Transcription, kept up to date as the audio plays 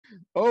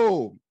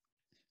Oh,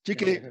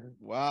 Chike,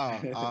 wow.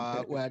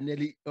 We are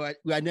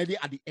nearly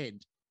at the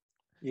end.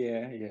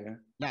 Yeah.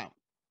 Now,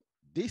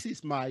 this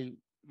is my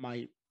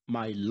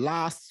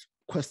last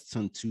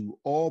question to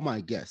all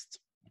my guests.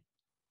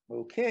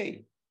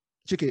 Okay.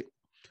 Chike,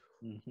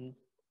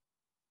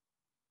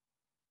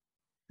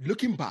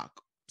 looking back,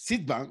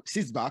 sit back,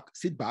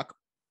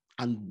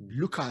 and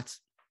look at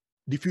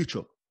the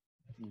future.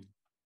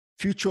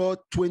 Future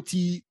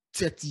 20,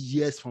 30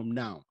 years from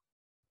now.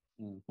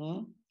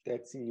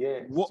 30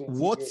 years.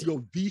 What's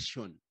your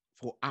vision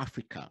for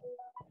Africa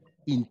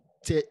in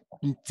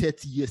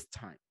 30 years'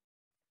 time?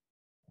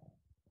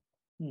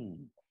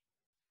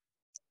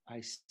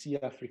 I see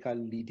Africa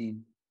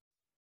leading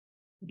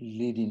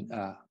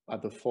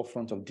at the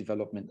forefront of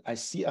development. I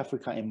see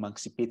Africa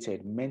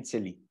emancipated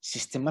mentally,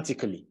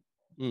 systematically.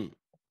 And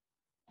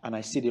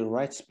I see the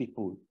right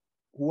people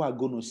who are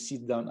going to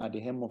sit down at the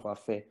helm of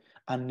affairs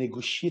and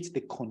negotiate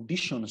the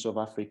conditions of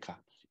Africa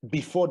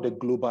before the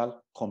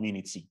global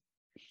community.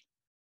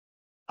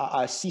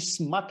 I see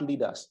smart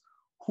leaders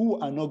who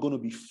are not going to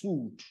be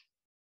fooled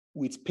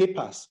with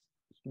papers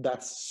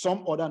that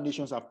some other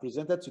nations have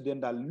presented to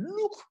them that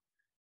look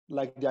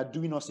like they are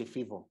doing us a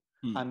favor.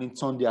 And in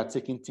turn, they are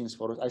taking things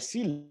for us. I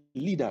see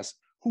leaders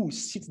who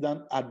sit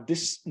down at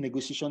this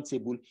negotiation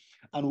table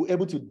and were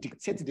able to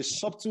dictate the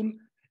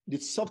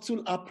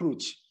subtle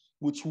approach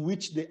with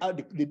which the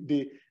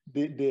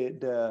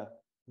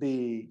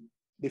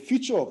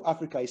future of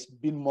Africa is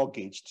being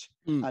mortgaged,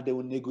 and they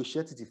will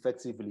negotiate it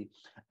effectively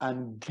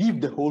and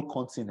give the whole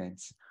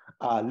continent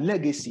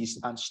legacies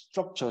and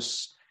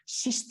structures,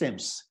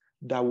 systems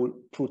that will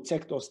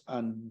protect us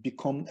and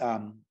become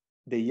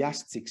the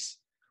yardsticks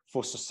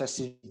for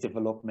successive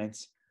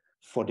developments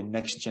for the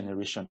next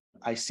generation.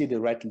 I see the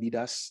right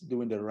leaders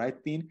doing the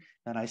right thing,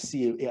 and I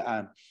see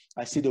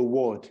the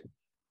world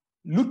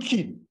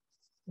looking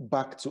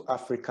back to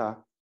Africa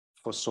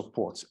for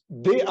support.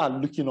 They are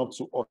looking up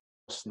to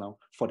us now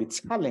for the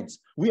talents.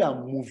 We are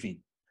moving,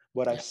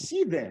 but I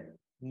see them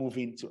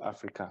moving to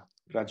Africa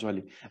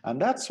gradually.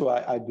 And that's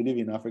why I believe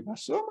in Africa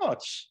so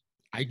much.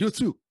 I do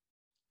too.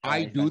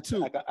 I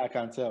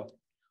can tell.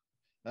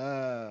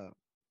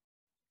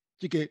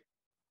 Chike,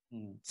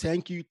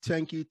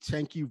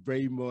 thank you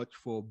very much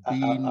for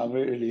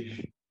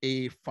being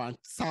a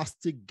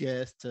fantastic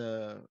guest.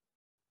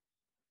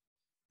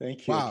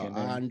 Thank you. Wow,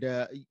 and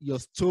your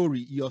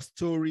story,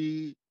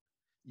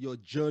 your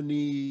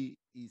journey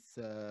is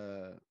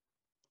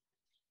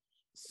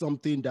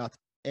something that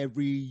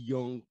every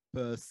young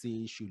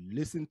person should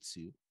listen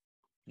to,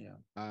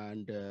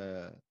 and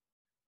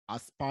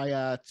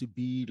aspire to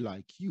be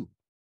like you,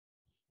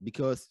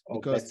 because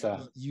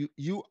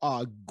you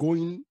are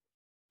going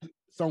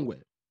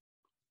somewhere.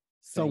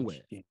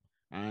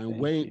 And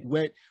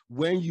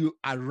when you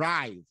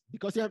arrive,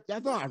 because you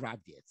have not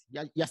arrived yet,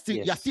 you're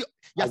still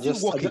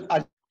walking.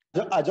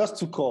 I just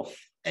took off.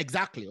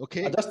 Exactly.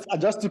 Okay. I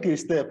just took a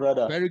step,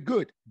 brother. Very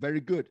good.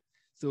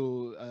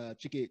 So,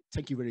 Chike,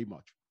 thank you very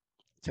much.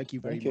 Thank you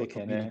very much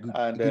for being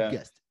a good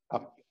guest.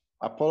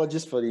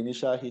 Apologies for the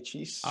initial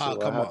hitches.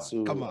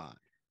 Come on.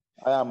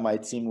 I and my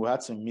team, we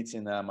had to meet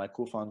in my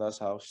co-founder's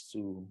house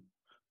to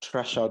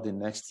trash out the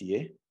next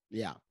year.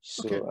 Yeah.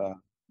 So okay.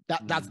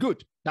 That's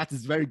good. That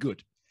is very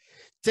good.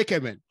 Take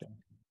care, man.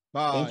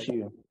 Bye. Thank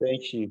you.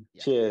 Yeah.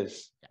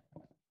 Cheers. Yeah.